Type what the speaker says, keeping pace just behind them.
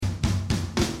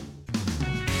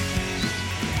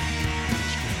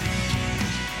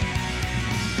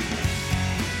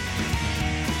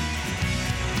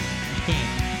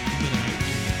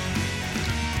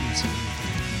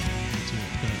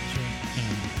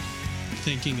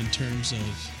thinking in terms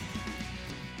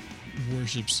of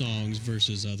worship songs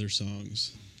versus other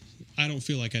songs. I don't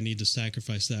feel like I need to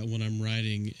sacrifice that when I'm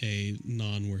writing a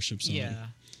non-worship song. Yeah.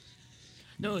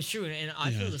 No, it's true, and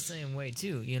I feel the same way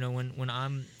too. You know, when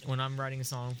I'm writing a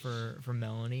song for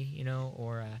Melanie, you know,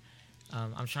 or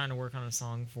I'm trying to work on a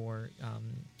song for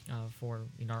our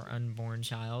unborn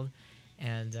child,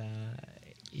 and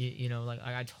you know, like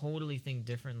I totally think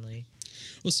differently.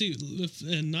 Well, see,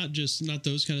 and not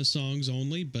those kind of songs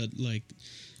only, but like.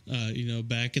 You know,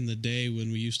 back in the day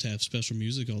when we used to have special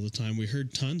music all the time, we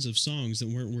heard tons of songs that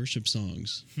weren't worship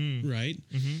songs, right?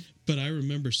 Mm-hmm. But I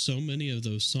remember so many of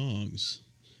those songs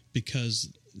because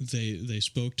they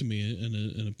spoke to me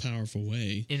in a powerful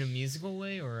way. In a musical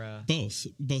way, or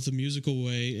both a musical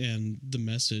way and the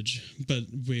message. But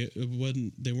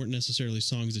they weren't necessarily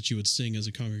songs that you would sing as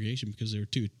a congregation because they were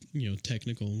too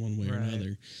technical in one way or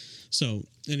another. So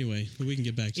anyway, we can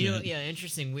get back to that. Yeah,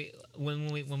 interesting. When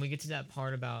we get to that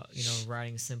part about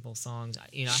writing simple songs, I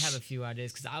have a few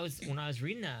ideas because when I was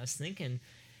reading that, I was thinking,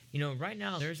 right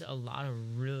now there's a lot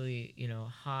of really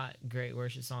hot, great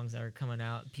worship songs that are coming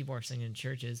out. People are singing in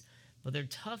churches, but they're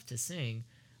tough to sing.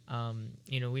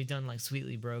 We've done like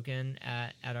 "Sweetly Broken"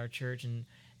 at our church, and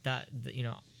that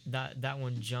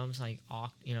one jumps like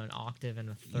an octave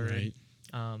and a third.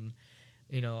 Right.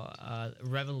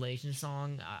 Revelation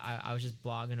song, I was just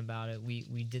blogging about it.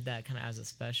 We did that kind of as a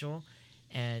special,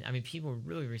 and I mean people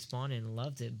really responded and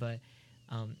loved it, but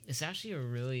it's actually a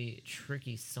really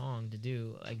tricky song to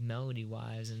do, like melody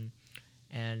wise, and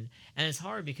it's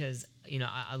hard because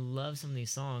I love some of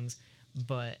these songs,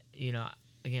 but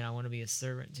again, I want to be a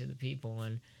servant to the people,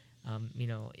 and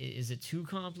is it too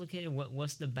complicated?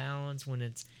 What's the balance when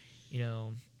it's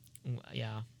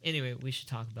yeah. Anyway, we should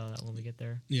talk about that when we get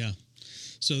there. Yeah.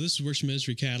 So this is Worship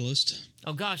Ministry Catalyst.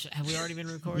 Oh gosh, have we already been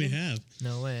recording? We have.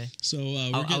 No way. So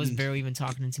I was barely even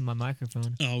talking into my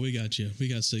microphone. Oh, we got you. We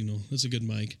got signal. That's a good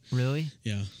mic. Really?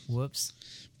 Yeah. Whoops.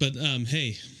 But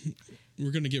hey,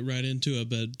 we're going to get right into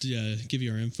it, but give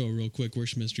you our info real quick.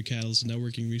 Worship Ministry Catalyst, a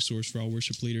networking resource for all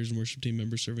worship leaders and worship team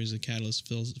members serving as a catalyst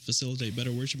to facilitate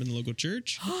better worship in the local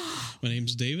church. My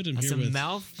name's David. I'm here with... That's a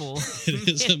mouthful. It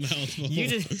is a mouthful.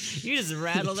 You just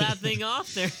rattled that thing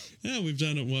off there. Yeah, we've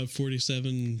done it,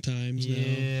 47 times now?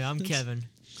 Yeah, I'm Kevin.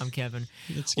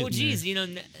 Well, geez, there.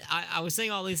 I was saying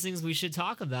all these things we should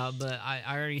talk about, but I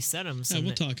already said them. So yeah,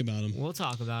 we'll talk about them. We'll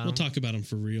talk about them. We'll talk about them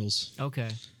for reals. Okay.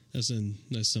 As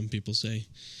some people say,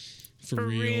 for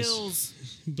reals.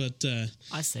 But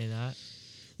I say that.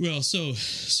 Well, so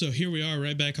here we are,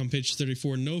 right back on page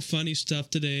 34. No funny stuff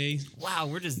today. Wow,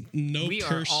 we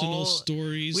personal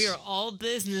stories. We are all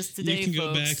business today. You can folks.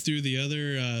 go back through the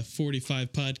other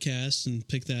 45 podcasts and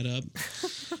pick that up.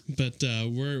 But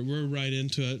we're right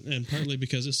into it, and partly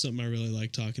because it's something I really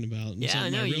like talking about, and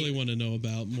something I really want to know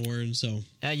about more. And so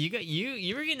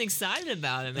you were getting excited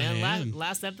about it, man.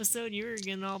 Last episode, you were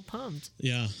getting all pumped.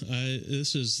 Yeah,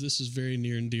 this is very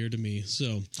near and dear to me.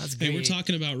 So that's great. Hey, we're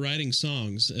talking about writing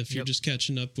songs. If you're just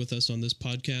catching up with us on this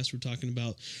podcast, we're talking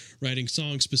about writing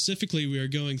songs. Specifically, we are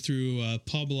going through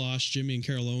Paul Baloche, Jimmy and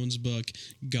Carol Owen's book,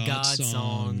 God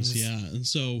Songs. Yeah, and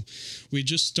so we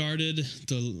just started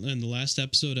in the last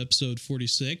episode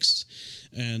 46,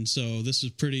 and so this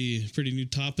is pretty new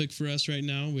topic for us right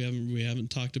now. We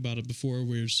haven't talked about it before.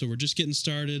 We're just getting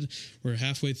started. We're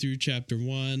halfway through chapter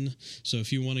 1. So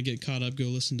if you want to get caught up, go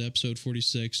listen to episode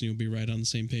 46, and you'll be right on the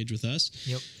same page with us.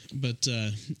 Yep. But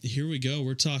here we go.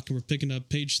 We're picking up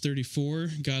page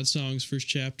 34, God Songs, first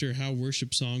chapter, How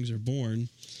Worship Songs Are Born.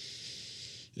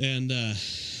 And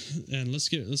let's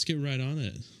get right on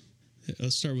it.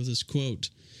 Let's start with this quote.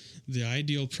 The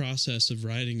ideal process of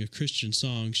writing a Christian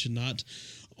song should be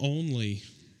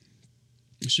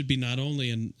not only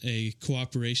in a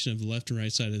cooperation of the left and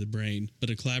right side of the brain, but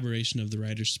a collaboration of the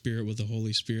writer's spirit with the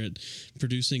Holy Spirit,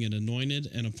 producing an anointed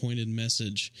and appointed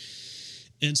message,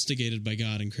 instigated by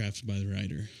God and crafted by the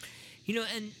writer.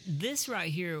 And this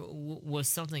right here was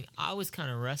something I was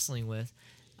kind of wrestling with.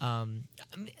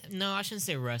 No, I shouldn't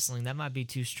say wrestling. That might be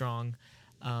too strong.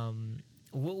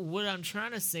 What I'm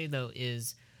trying to say, though,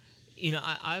 is,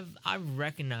 I've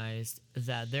recognized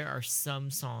that there are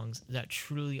some songs that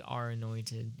truly are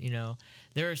anointed.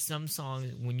 There are some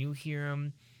songs, when you hear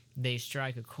them, they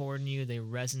strike a chord in you. They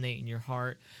resonate in your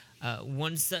heart.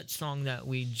 One such song that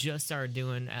we just started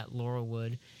doing at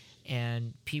Laurelwood,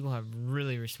 and people have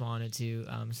really responded to.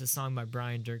 It's a song by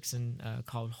Brian Dirksen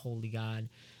called Holy God.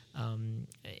 An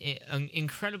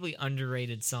incredibly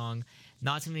underrated song.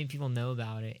 Not too many people know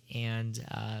about it. And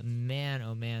man,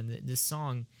 oh man, this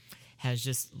song has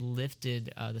just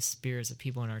lifted the spirits of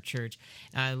people in our church.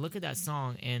 And I look at that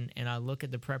song and I look at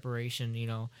the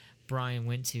preparation, Brian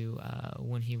went to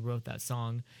when he wrote that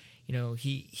song.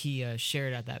 He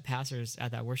shared at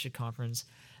that worship conference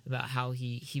about how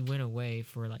he went away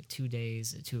for like 2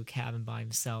 days to a cabin by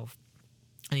himself,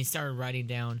 and he started writing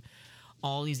down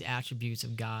all these attributes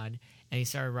of God, and he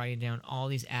started writing down all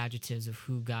these adjectives of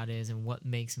who God is and what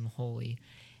makes him holy.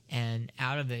 And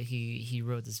out of it, he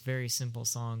wrote this very simple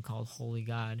song called Holy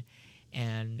God.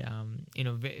 And,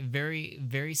 very,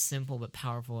 very simple but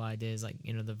powerful ideas, like,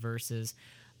 the verses,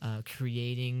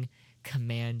 creating,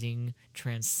 commanding,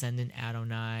 transcendent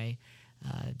Adonai,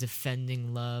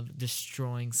 defending love,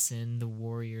 destroying sin, the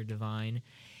warrior divine.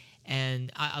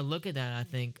 And I look at that and I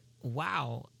think,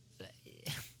 wow,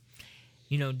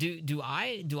 do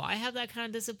I have that kind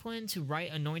of discipline to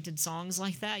write anointed songs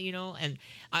like that? And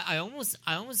I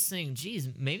almost think, geez,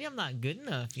 maybe I'm not good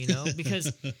enough,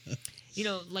 because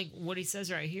like what he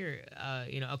says right here,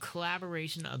 a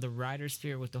collaboration of the writer's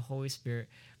spirit with the Holy Spirit,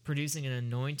 producing an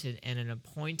anointed and an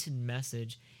appointed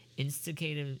message,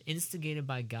 instigated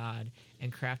by God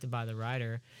and crafted by the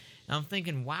writer. And I'm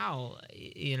thinking, wow,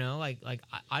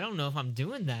 I don't know if I'm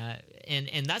doing that,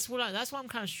 and that's what I'm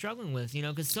kind of struggling with,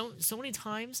 because so many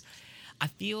times I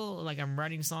feel like I'm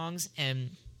writing songs and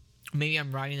maybe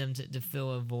I'm writing them to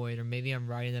fill a void, or maybe I'm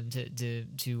writing them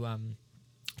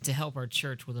to help our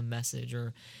church with a message,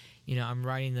 or I'm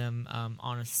writing them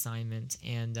on assignment,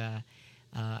 and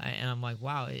I'm like,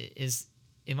 wow,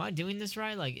 am I doing this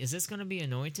right? Like, is this going to be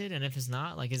anointed? And if it's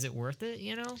not, like, is it worth it?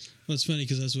 Well, it's funny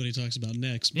because that's what he talks about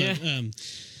next. But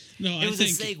no, I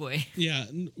think a segue. Yeah.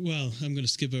 Well, I'm going to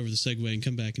skip over the segue and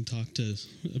come back and talk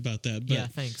about that. But, yeah,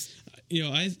 thanks.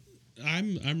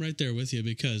 I'm right there with you,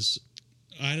 because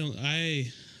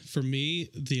for me,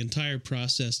 the entire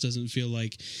process doesn't feel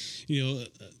like,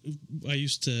 I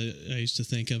used to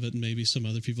think of it, and maybe some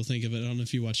other people think of it. I don't know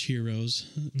if you watch Heroes,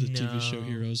 the TV show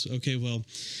Heroes. Okay, well,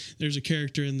 there's a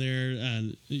character in there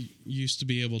used to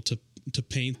be able to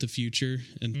paint the future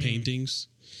in paintings,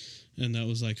 and that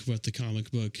was like where the comic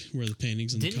book came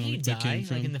from.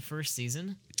 Like in the first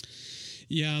season?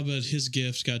 Yeah, but his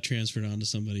gift got transferred on to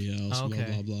somebody else. Okay.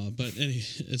 Blah blah blah. But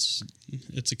it's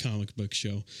a comic book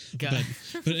show. But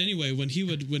anyway, when he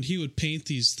would paint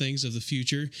these things of the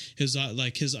future, his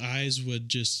eyes would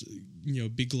just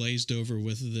be glazed over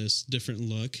with this different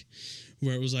look,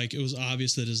 where it was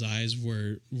obvious that his eyes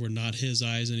were not his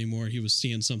eyes anymore. He was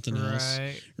seeing something else,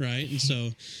 right?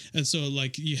 And so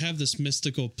like you have this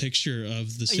mystical picture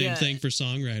of the same thing for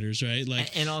songwriters, right?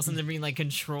 Like, and all of a sudden they're being like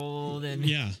controlled and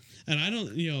yeah. And I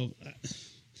don't,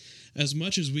 as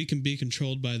much as we can be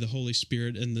controlled by the Holy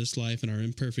Spirit in this life in our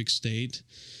imperfect state,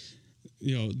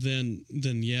 then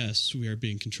yes, we are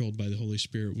being controlled by the Holy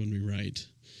Spirit when we write.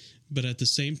 But at the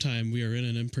same time, we are in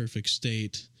an imperfect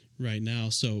state right now.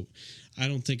 So I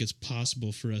don't think it's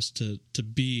possible for us to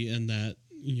be in that,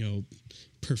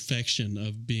 perfection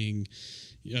of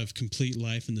complete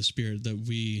life in the Spirit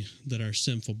that our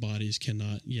sinful bodies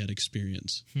cannot yet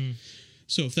experience.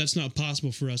 So if that's not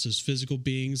possible for us as physical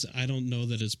beings, I don't know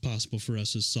that it's possible for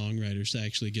us as songwriters to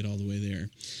actually get all the way there.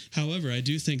 However, I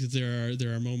do think that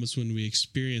there are moments when we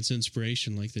experience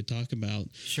inspiration, like they talk about,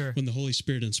 when the Holy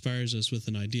Spirit inspires us with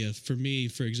an idea. For me,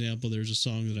 for example, there's a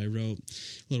song that I wrote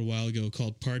a little while ago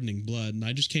called Pardoning Blood, and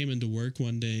I just came into work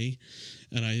one day,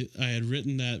 and I had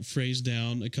written that phrase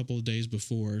down a couple of days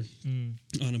before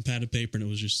on a pad of paper, and it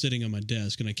was just sitting on my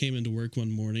desk. And I came into work one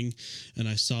morning, and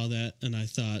I saw that, and I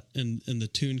thought, and the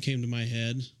tune came to my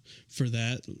head for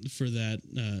that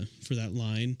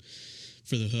line,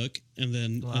 for the hook, and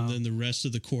then the rest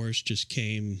of the chorus just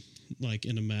came like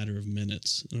in a matter of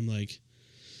minutes. And I'm like,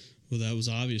 well, that was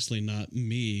obviously not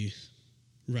me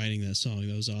writing that song.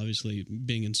 That was obviously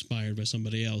being inspired by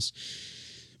somebody else.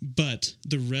 But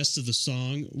the rest of the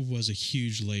song was a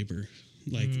huge labor.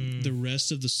 Like the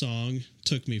rest of the song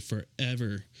took me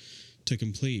forever to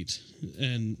complete.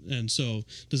 And so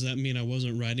does that mean I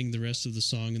wasn't writing the rest of the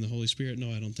song in the Holy Spirit?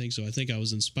 No, I don't think so. I think I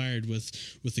was inspired with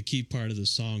the key part of the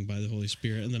song by the Holy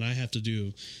Spirit, and then I have to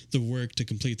do the work to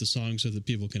complete the song so that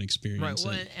people can experience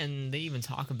it. And they even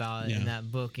talk about in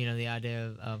that book, the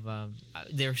idea of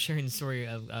they're sharing the story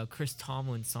of Chris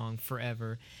Tomlin's song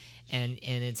Forever, and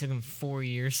it took him 4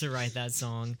 years to write that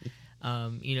song.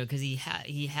 Because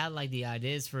he had like the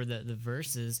ideas for the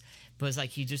verses, but it's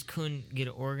like he just couldn't get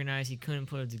it organized. He couldn't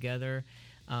put it together,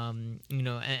 and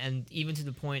even to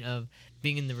the point of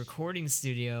being in the recording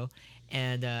studio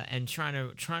and trying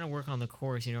to work on the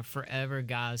chorus. Forever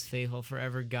God is faithful,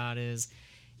 forever God is,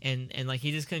 and like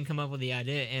he just couldn't come up with the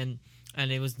idea. And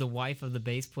and it was the wife of the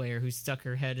bass player who stuck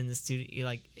her head in the studio,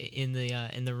 like in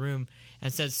the room,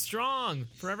 and said, "Strong,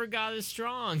 forever God is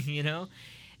strong," you know.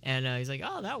 And he's like,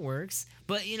 "Oh, that works."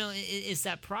 But you know, it's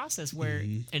that process where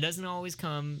it doesn't always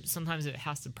come. Sometimes it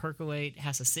has to percolate,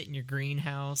 has to sit in your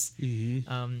greenhouse,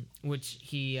 which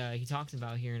he talks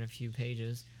about here in a few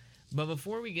pages. But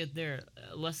before we get there,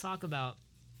 let's talk about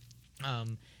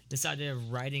this idea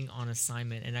of writing on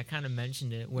assignment. And I kind of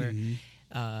mentioned it where,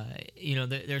 you know,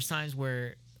 there's times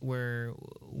where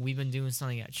we've been doing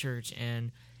something at church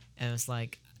and it's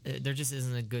like there just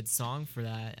isn't a good song for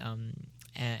that.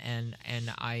 And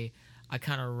I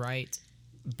kind of write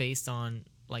based on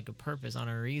like a purpose, on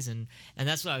a reason, and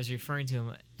that's what I was referring to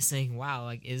him saying, wow,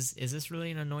 like is this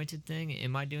really an anointed thing?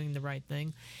 Am I doing the right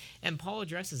thing? And Paul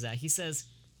addresses that. He says,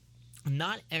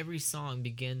 not every song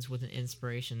begins with an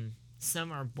inspiration.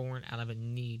 Some are born out of a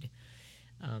need.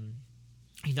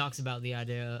 He talks about the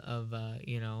idea of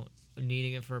you know,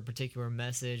 needing it for a particular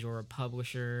message or a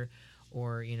publisher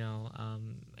or, you know,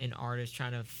 an artist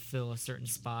trying to fill a certain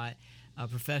spot.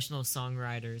 Professional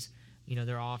songwriters, you know,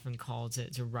 they're often called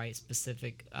to write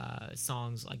specific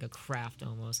songs, like a craft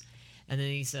almost. And then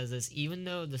he says this: even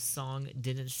though the song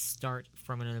didn't start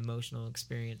from an emotional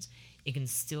experience, it can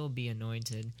still be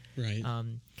anointed. Right.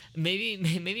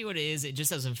 Maybe what it is, it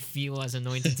just doesn't feel as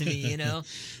anointed to me, you know?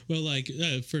 Well, like,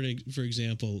 for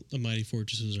example, A Mighty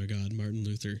Fortress Is Our God, Martin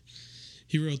Luther.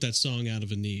 He wrote that song out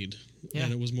of a need. Yeah.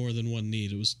 And it was more than one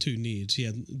need. It was two needs. He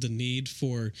had the need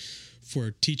for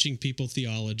teaching people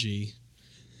theology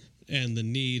and the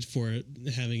need for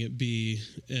having it be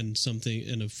in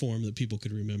a form that people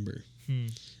could remember.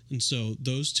 And so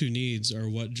those two needs are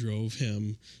what drove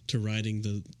him to writing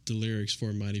the lyrics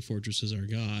for Mighty Fortress Is Our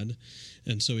God.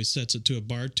 And so he sets it to a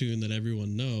bar tune that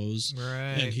everyone knows.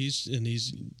 Right. And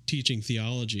he's teaching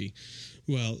theology.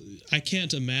 Well, I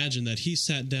can't imagine that he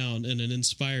sat down in an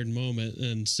inspired moment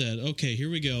and said, okay, here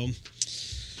we go.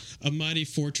 A mighty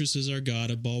fortress is our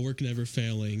God, a bulwark never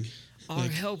failing. Our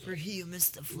helper, he who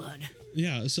missed the flood.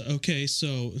 Yeah. So, okay.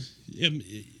 So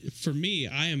for me,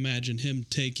 I imagine him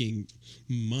taking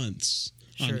months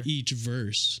on each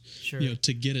verse, you know,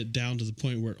 to get it down to the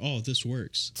point where, oh, this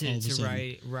works.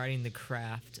 Writing the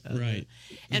craft. Right.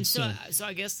 And so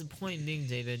I guess the point being,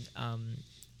 David,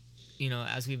 you know,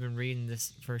 as we've been reading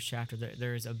this first chapter,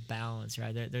 there's a balance,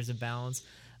 right? There's a balance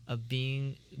of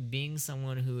being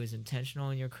someone who is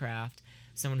intentional in your craft,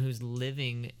 someone who's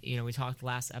living. You know, we talked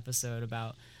last episode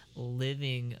about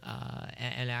living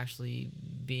and actually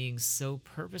being so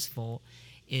purposeful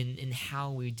in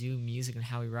how we do music and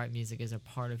how we write music as a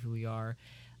part of who we are.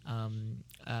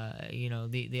 You know,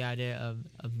 the idea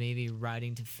of maybe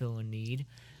writing to fill a need,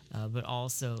 but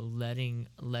also letting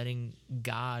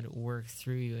God work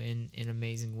through you in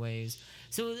amazing ways.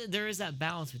 So there is that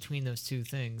balance between those two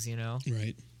things, you know.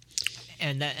 Right.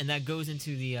 And that goes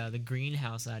into the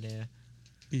greenhouse idea.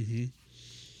 Mm-hmm.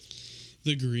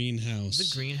 The greenhouse.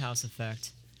 The greenhouse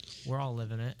effect. We're all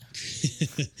living it.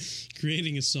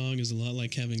 Creating a song is a lot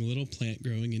like having a little plant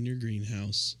growing in your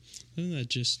greenhouse. Doesn't that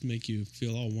just make you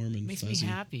feel all warm and Makes fuzzy?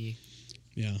 Me happy.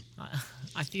 Yeah.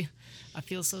 I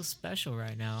feel so special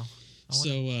right now. That's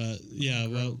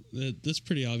a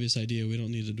pretty obvious idea. We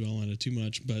don't need to dwell on it too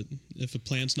much, but if a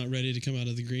plant's not ready to come out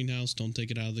of the greenhouse, don't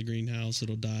take it out of the greenhouse.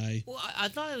 It'll die. Well, I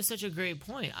thought it was such a great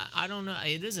point. I don't know.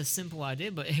 It is a simple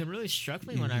idea, but it really struck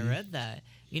me when I read that.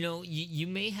 You know, you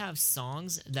may have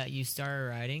songs that you started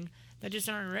writing that just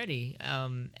aren't ready,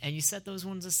 and you set those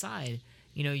ones aside.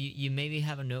 You know, you maybe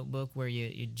have a notebook where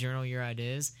you journal your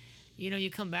ideas. You know,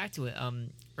 you come back to it.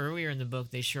 Earlier in the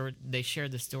book, they shared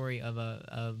the story of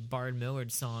a Bard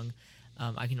Millard song,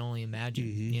 "I Can Only Imagine."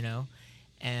 Mm-hmm. You know,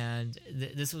 and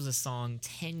this was a song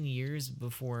 10 years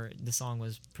before the song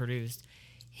was produced.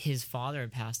 His father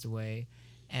had passed away,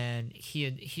 and he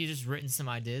had just written some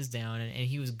ideas down, and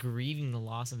he was grieving the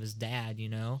loss of his dad. You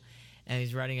know, and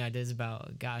he's writing ideas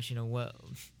about, gosh, you know,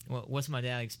 what's my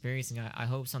dad experiencing? I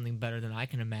hope something better than I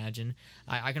can imagine.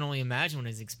 I can only imagine what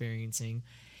he's experiencing.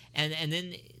 And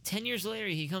then 10 years later,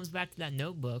 he comes back to that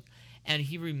notebook, and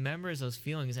he remembers those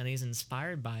feelings, and he's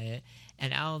inspired by it.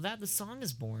 And out of that, the song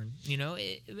is born. You know,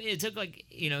 it took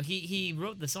he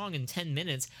wrote the song in 10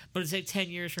 minutes, but it took 10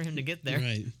 years for him to get there.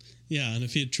 Right. Yeah, and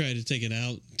if he had tried to take it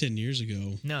out 10 years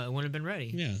ago... No, it wouldn't have been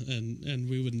ready. Yeah, and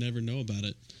we would never know about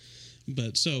it.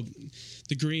 But so,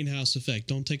 the greenhouse effect.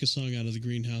 Don't take a song out of the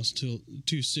greenhouse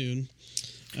too soon.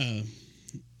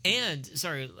 And,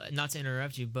 sorry, not to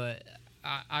interrupt you, but...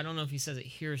 I don't know if he says it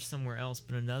here or somewhere else,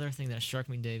 but another thing that struck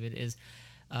me, David, is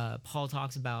Paul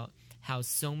talks about how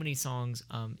so many songs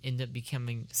end up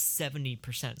becoming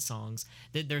 70% songs.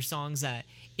 That they're songs that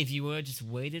if you would have just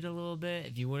waited a little bit,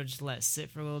 if you would have just let it sit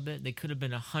for a little bit, they could have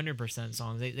been 100%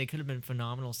 songs. They could have been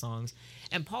phenomenal songs.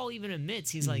 And Paul even admits,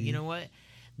 he's like, you know what?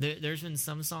 There's been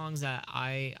some songs that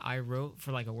I wrote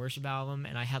for like a worship album,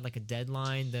 and I had like a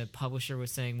deadline. The publisher was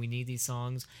saying we need these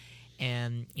songs,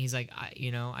 and he's like,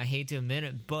 I hate to admit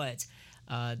it, but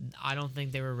I don't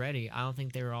think they were ready. I don't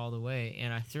think they were all the way,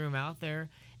 and I threw them out there,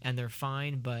 and they're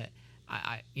fine. But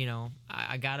I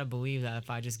gotta believe that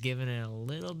if I just given it a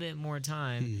little bit more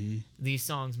time, these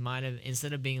songs might have,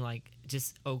 instead of being like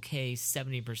just okay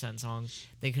 70% songs,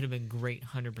 they could have been great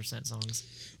 100%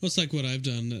 songs. Well, it's like what I've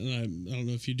done, and I don't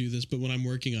know if you do this, but when I'm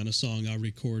working on a song, I'll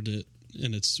record it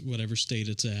in its whatever state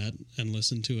it's at and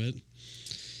listen to it.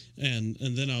 And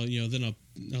then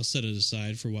I'll set it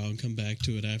aside for a while and come back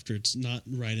to it after it's not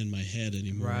right in my head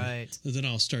anymore. Right. And then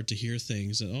I'll start to hear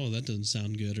things that, that doesn't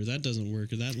sound good, or that doesn't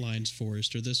work, or that line's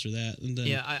forced, or this or that. And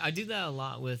then I do that a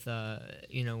lot with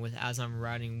with as I'm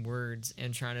writing words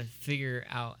and trying to figure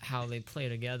out how they play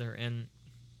together. And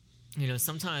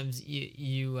sometimes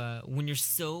you when you're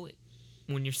so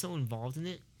involved in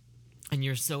it and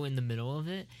you're so in the middle of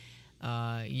it,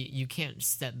 you can't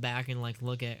step back and like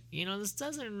look at, this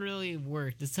doesn't really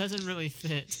work. This doesn't really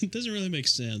fit. It doesn't really make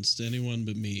sense to anyone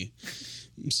but me.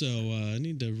 So I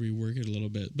need to rework it a little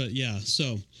bit. But yeah,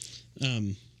 so,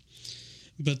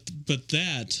 but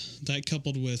that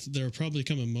coupled with, there'll probably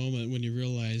come a moment when you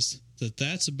realize that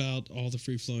that's about all the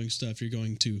free-flowing stuff you're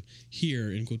going to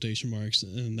hear in quotation marks,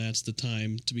 and that's the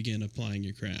time to begin applying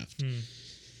your craft.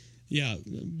 Yeah,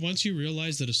 once you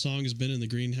realize that a song has been in the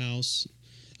greenhouse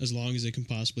as long as it can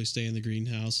possibly stay in the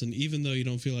greenhouse, and even though you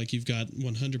don't feel like you've got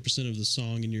 100% of the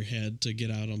song in your head to get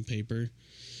out on paper,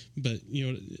 but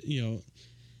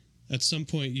at some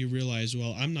point you realize,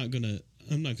 well, I'm not gonna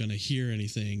hear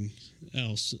anything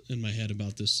else in my head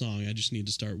about this song. I just need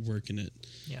to start working it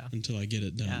until I get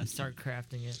it done. Yeah, start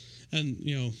crafting it. And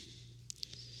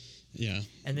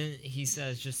And then he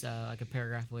says, just like a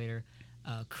paragraph later,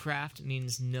 craft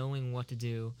means knowing what to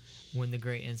do when the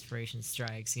great inspiration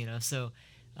strikes. So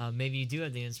maybe you do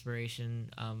have the inspiration,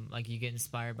 like you get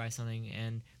inspired by something,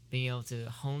 and being able to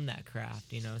hone that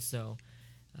craft. So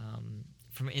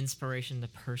from inspiration to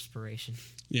perspiration.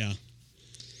 Yeah.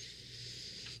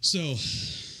 So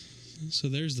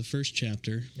there's the first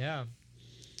chapter. Yeah.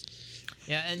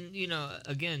 Yeah, and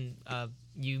again,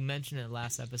 you mentioned it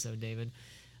last episode, David.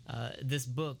 This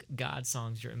book, God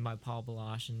Songs, written by Paul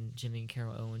Baloche and Jimmy and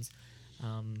Carol Owens.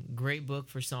 Great book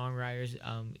for songwriters.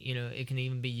 It can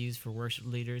even be used for worship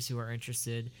leaders who are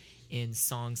interested in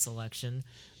song selection.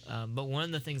 But one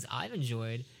of the things I've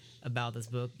enjoyed about this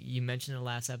book, you mentioned in the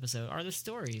last episode, are the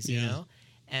stories, you know?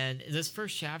 And this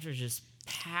first chapter is just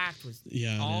packed with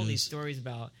all these stories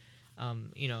about,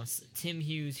 Tim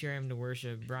Hughes, Here I Am to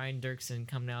Worship, Brian Dirksen,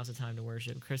 Come Now's the Time to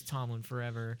Worship, Chris Tomlin,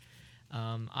 Forever,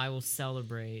 I Will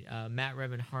Celebrate, Matt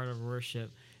Redman, Heart of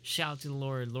Worship, Shout to the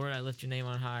Lord, Lord, I Lift Your Name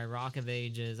on High, Rock of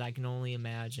Ages, I Can Only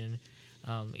Imagine,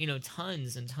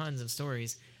 tons and tons of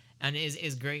stories. And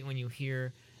it's great when you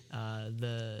hear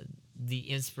the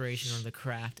inspiration or the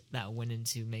craft that went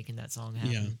into making that song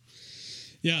happen.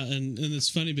 Yeah, and it's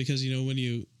funny because when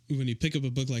you pick up a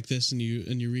book like this and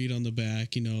you read on the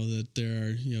back, that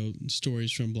there are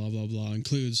stories from blah blah blah,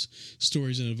 includes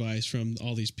stories and advice from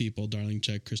all these people, Darling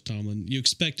Check, Chris Tomlin. You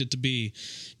expect it to be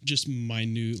just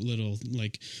minute little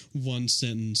like one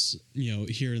sentence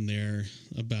here and there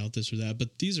about this or that,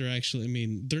 but these are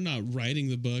actually, they're not writing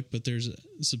the book, but there's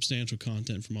substantial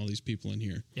content from all these people in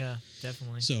here. Yeah,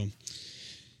 definitely. So,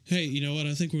 hey, you know what?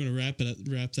 I think we're going to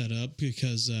wrap that up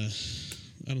because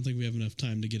I don't think we have enough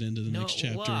time to get into the next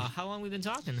chapter. Wow. How long have we been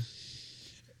talking?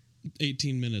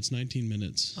 19 minutes.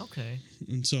 Okay.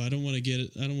 And so I don't want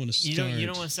to start. You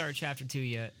don't want to start chapter 2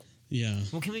 yet. Yeah.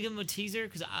 Well, can we give them a teaser?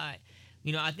 Because I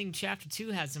think chapter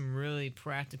 2 had some really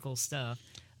practical stuff.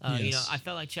 Yes. I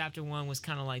felt like chapter 1 was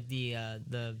kind of like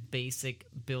the basic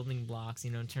building blocks,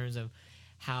 in terms of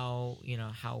how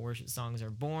worship songs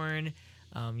are born.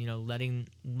 Letting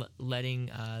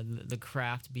the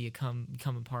craft become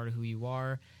a part of who you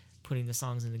are, putting the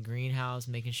songs in the greenhouse,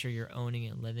 making sure you're owning it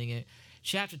and living it.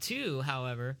 Chapter 2,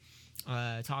 however,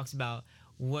 talks about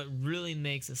what really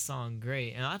makes a song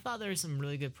great, and I thought there were some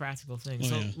really good practical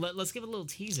things. Let's give a little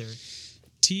teaser.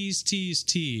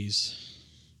 Tease.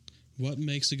 What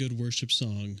makes a good worship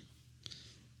song?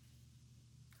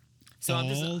 So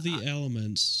all the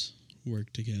elements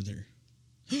work together.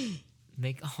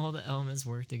 Make all the elements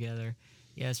work together.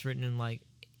 Yeah, it's written in like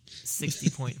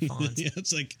 60-point font. Yeah,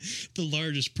 it's like the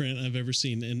largest print I've ever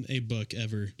seen in a book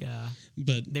ever. Yeah,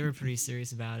 but they were pretty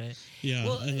serious about it. Yeah,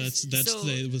 well, and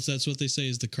that's what they say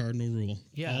is the cardinal rule.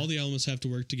 Yeah, all the elements have to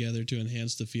work together to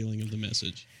enhance the feeling of the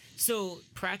message. So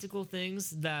practical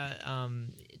things that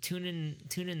tune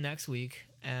in next week,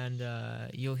 and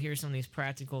you'll hear some of these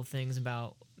practical things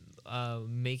about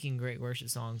making great worship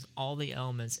songs. All the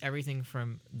elements, everything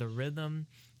from the rhythm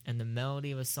and the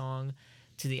melody of a song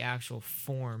to the actual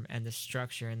form and the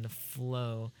structure and the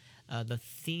flow, the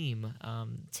theme,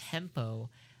 tempo.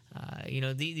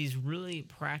 These really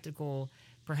practical,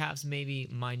 perhaps maybe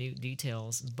minute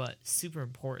details, but super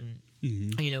important.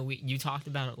 Mm-hmm. You talked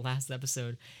about it last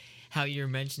episode, how you're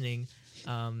mentioning,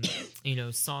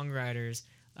 songwriters.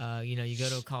 You go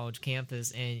to a college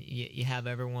campus and you have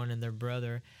everyone and their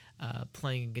brother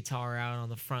playing a guitar out on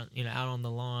the front, out on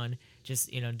the lawn,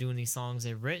 just doing these songs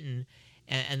they've written,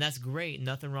 and that's great.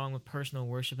 Nothing wrong with personal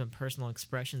worship and personal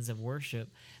expressions of worship,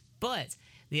 but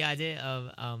the idea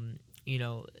of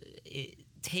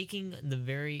taking the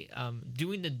very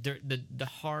doing the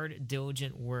hard,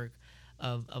 diligent work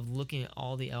of looking at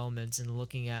all the elements and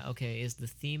looking at, okay, is the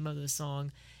theme of the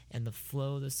song and the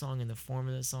flow of the song and the form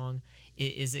of the song,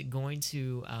 is it going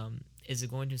to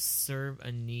serve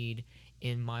a need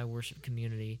in my worship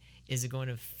community? Is it going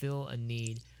to fill a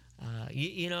need?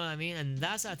 You know what I mean? And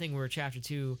that's, I think, where chapter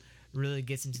 2 really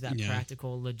gets into that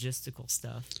practical, logistical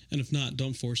stuff. And if not,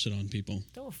 don't force it on people.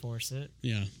 Don't force it.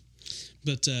 Yeah.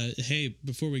 But hey,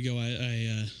 before we go,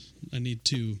 I need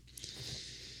to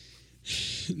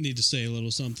say a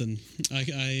little something.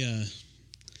 I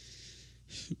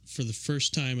for the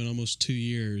first time in almost 2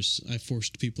 years, I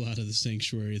forced people out of the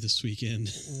sanctuary this weekend.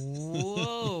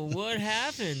 Whoa, what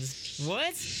happened?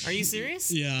 What? Are you serious?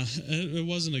 Yeah, it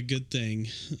wasn't a good thing.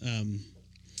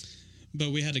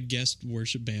 But we had a guest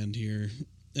worship band here,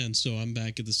 and so I'm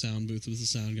back at the sound booth with the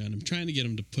sound guy, and I'm trying to get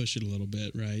him to push it a little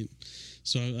bit, right?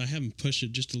 So I have him push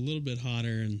it just a little bit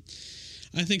hotter, and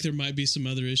I think there might be some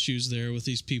other issues there with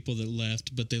these people that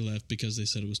left, but they left because they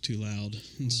said it was too loud.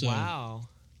 And so, wow.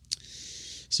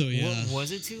 So yeah,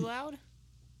 was it too loud?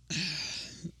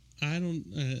 I don't.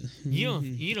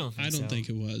 You don't. I don't think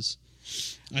it was.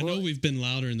 I know we've been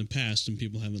louder in the past, and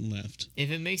people haven't left. If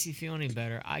it makes you feel any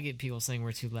better, I get people saying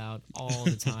we're too loud all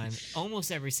the time, almost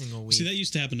every single week. See, that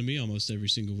used to happen to me almost every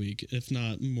single week, if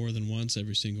not more than once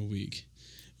every single week.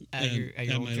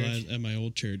 At my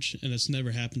old church, and it's never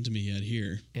happened to me yet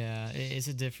here. Yeah, it's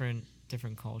a different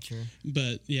culture.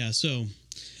 But yeah, so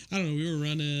I don't know.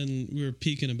 We were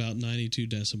peaking about 92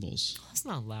 decibels. That's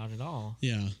not loud at all.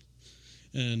 Yeah,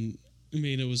 and I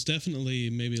mean, it was definitely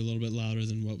maybe a little bit louder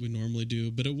than what we normally do,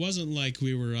 but it wasn't like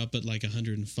we were up at like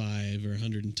 105 or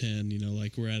 110.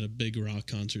 Like we're at a big rock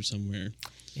concert somewhere.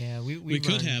 Yeah, we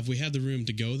could have. We had the room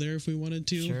to go there if we wanted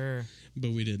to. Sure, but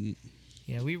we didn't.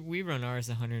 Yeah, we run ours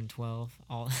 112.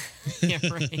 All yeah,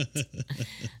 right.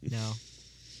 No.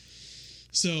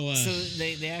 So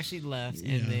they actually left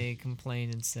and they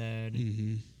complained and said,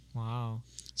 "Wow."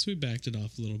 So we backed it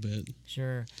off a little bit.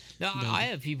 Sure. No, I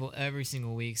have people every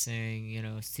single week saying,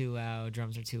 it's too loud,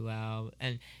 drums are too loud,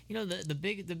 and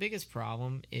the biggest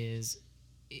problem is,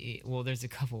 there's a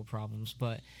couple of problems,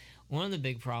 but one of the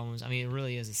big problems, I mean, it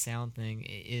really is a sound thing,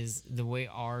 is the way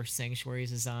our sanctuary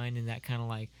is designed in that kind of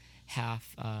like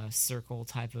half circle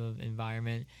type of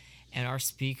environment. And our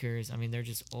speakers, I mean, they're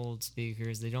just old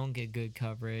speakers. They don't get good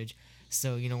coverage.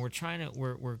 So,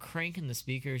 we're cranking the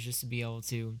speakers just to be able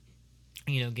to,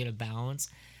 get a balance.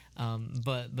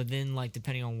 But then, like,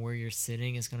 depending on where you're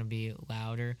sitting, it's going to be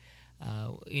louder.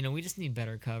 We just need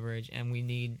better coverage. And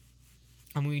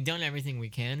we've done everything we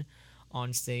can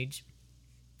on stage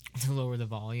to lower the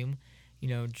volume.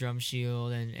 Drum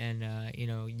shield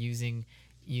and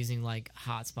using like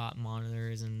hotspot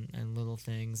monitors and little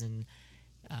things. And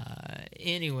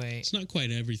anyway, it's not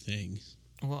quite everything.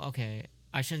 Well, okay,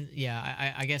 I shouldn't.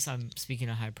 Yeah, I guess I'm speaking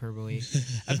in hyperbole.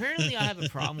 Apparently, I have a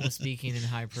problem with speaking in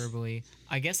hyperbole.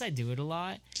 I guess I do it a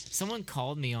lot. Someone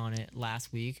called me on it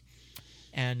last week,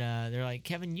 and they're like,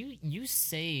 "Kevin, you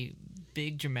say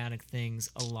big dramatic things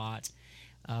a lot,"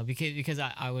 because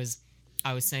I was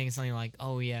saying something like,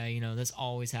 "Oh yeah, this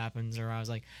always happens," or I was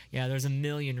like, "Yeah, there's a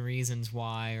million reasons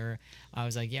why," or I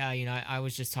was like, "Yeah, I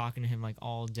was just talking to him like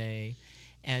all day."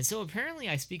 And so apparently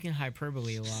I speak in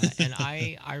hyperbole a lot, and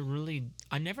I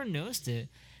never noticed it.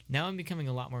 Now I'm becoming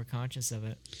a lot more conscious of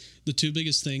it. The two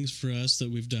biggest things for us that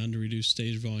we've done to reduce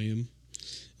stage volume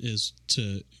is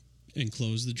to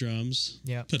enclose the drums,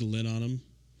 put a lid on them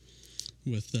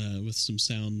with some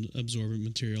sound absorbent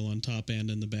material on top and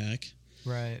in the back.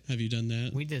 Right. Have you done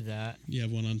that? We did that. You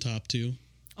have one on top too?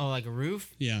 Oh, like a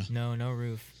roof? Yeah. No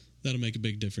roof. That'll make a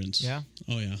big difference. Yeah.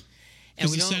 Oh yeah. And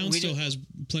Because the sound still has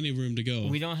plenty of room to go.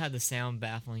 We don't have the sound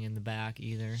baffling in the back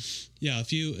either. Yeah,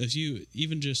 if you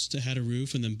even just had a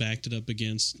roof and then backed it up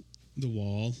against the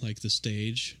wall, like the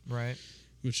stage. Right.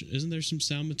 Which, isn't there some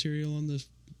sound material on the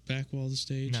back wall of the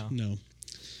stage? No.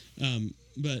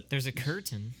 But there's a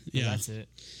curtain. Yeah. That's it.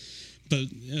 But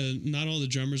not all the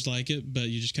drummers like it, but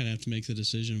you just kind of have to make the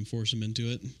decision and force them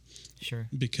into it. Sure.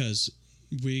 Because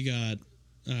we got,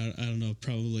 I don't know,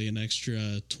 probably an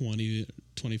extra 20,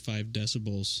 25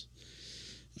 decibels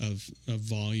of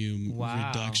volume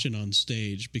reduction on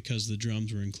stage because the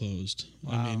drums were enclosed.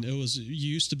 Wow. I mean, you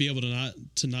used to be able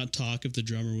to not talk if the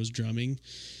drummer was drumming,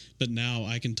 but now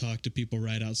I can talk to people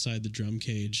right outside the drum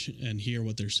cage and hear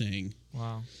what they're saying.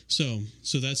 Wow. So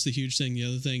that's the huge thing. The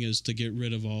other thing is to get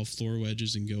rid of all floor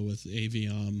wedges and go with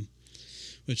Aviom,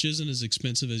 which isn't as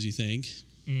expensive as you think.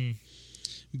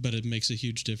 But it makes a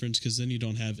huge difference because then you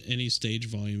don't have any stage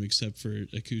volume except for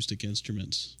acoustic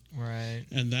instruments. Right.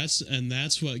 And that's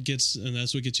what gets you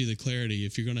the clarity.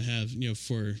 If you're going to have,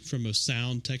 from a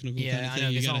sound technical kind of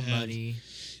thing, you got to have muddy.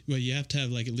 Well, you have to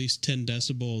have like at least 10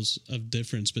 decibels of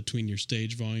difference between your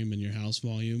stage volume and your house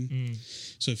volume.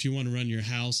 So if you want to run your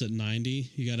house at 90,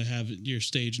 you got to have your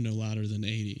stage no louder than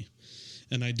 80.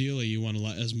 And ideally, you want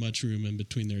as much room in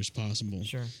between there as possible.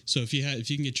 Sure. So if you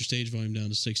can get your stage volume down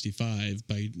to 65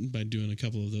 by doing a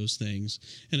couple of those things,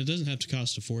 and it doesn't have to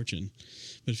cost a fortune,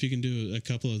 but if you can do a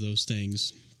couple of those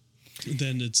things,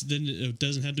 then it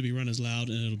doesn't have to be run as loud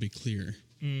and it'll be clear.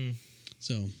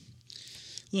 So,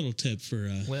 little tip for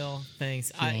well,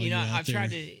 thanks. I've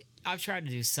tried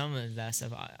to do some of that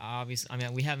stuff. Obviously,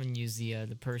 we haven't used the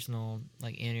personal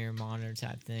like in-ear monitor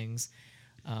type things.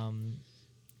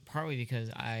 Partly because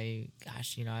I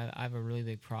have a really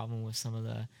big problem with some of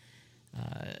the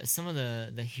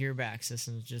hearback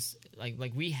systems. Just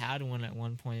like we had one at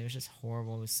one point. It was just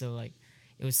horrible. It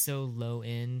was so low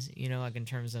end, like in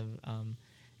terms of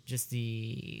just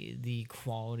the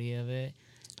quality of it.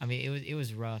 I mean, it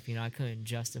was rough. I couldn't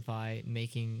justify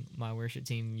making my worship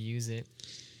team use it.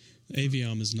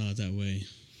 Aviom is not that way.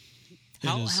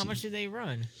 How much do they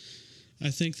run? I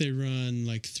think they run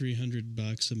like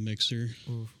 $300 a mixer.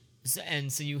 Ooh.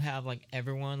 So you have like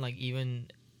everyone, like even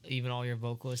all your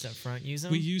vocalists up front use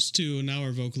them? We used to, and now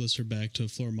our vocalists are back to a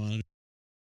floor monitor.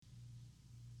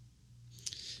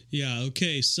 Yeah,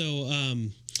 okay, so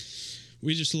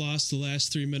we just lost the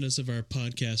last 3 minutes of our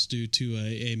podcast due to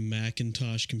a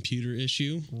Macintosh computer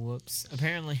issue. Whoops.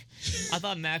 Apparently, I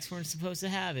thought Macs weren't supposed to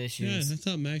have issues. Yeah, I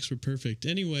thought Macs were perfect.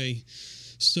 Anyway,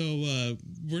 so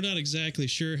we're not exactly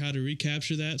sure how to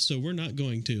recapture that, so we're not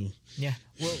going to. Yeah.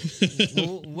 Well,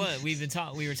 what we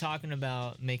were talking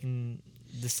about making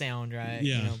the sound right.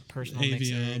 Yeah. Personal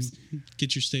Aviom, mixers.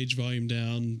 Get your stage volume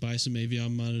down. Buy some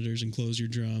Aviom monitors and close your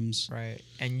drums. Right.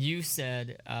 And you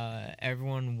said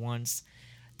everyone wants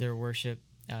their worship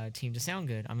team to sound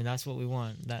good. I mean, that's what we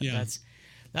want. That's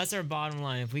our bottom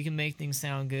line. If we can make things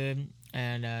sound good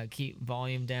and keep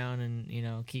volume down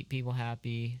and keep people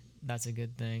happy, that's a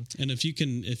good thing. And if you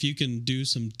can do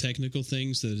some technical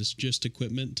things that is just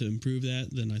equipment to improve that,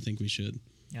 then I think we should.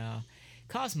 Yeah.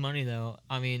 Costs money though.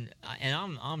 I mean,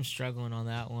 and I'm struggling on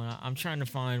that one. I'm trying to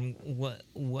find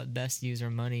what best use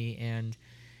our money, and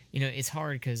it's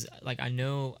hard because I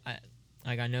know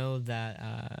that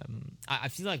I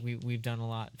feel like we've done a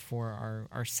lot for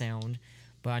our sound,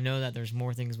 but I know that there's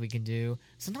more things we can do.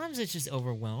 Sometimes it's just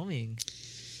overwhelming.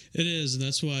 It is, and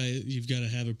that's why you've got to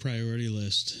have a priority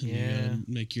list. And you got to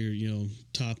make your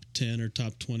top 10 or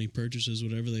top 20 purchases,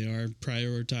 whatever they are,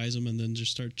 prioritize them, and then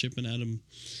just start chipping at them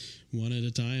one at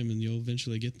a time, and you'll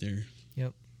eventually get there.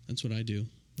 Yep. That's what I do.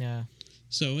 Yeah.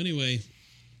 So anyway,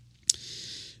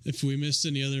 if we missed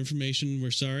any other information,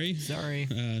 we're sorry. Sorry.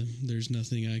 There's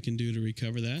nothing I can do to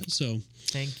recover that. So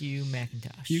thank you,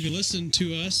 Macintosh. You can listen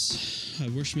to us at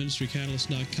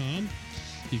worshipministrycatalyst.com.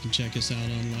 You can check us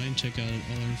out online, check out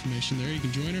all our information there. You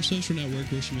can join our social network,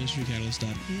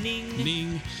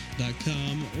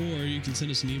 worshipministrycatalyst.ning.com, or you can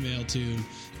send us an email to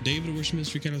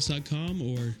david@worshipministrycatalyst.com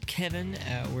or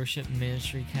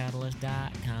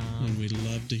kevin@worshipministrycatalyst.com. And we'd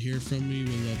love to hear from you.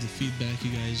 We love the feedback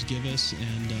you guys give us,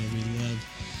 and we love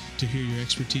to hear your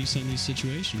expertise on these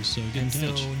situations. So get in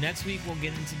touch. So next week we'll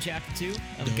get into chapter 2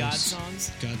 of God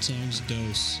Songs. God Songs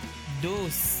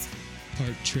Dos.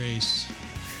 Part Trace.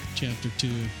 Chapter 2.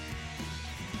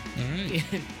 All right.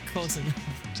 Close enough.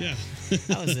 Yeah.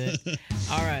 That was it.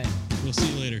 All right. We'll see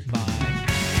you later. Bye.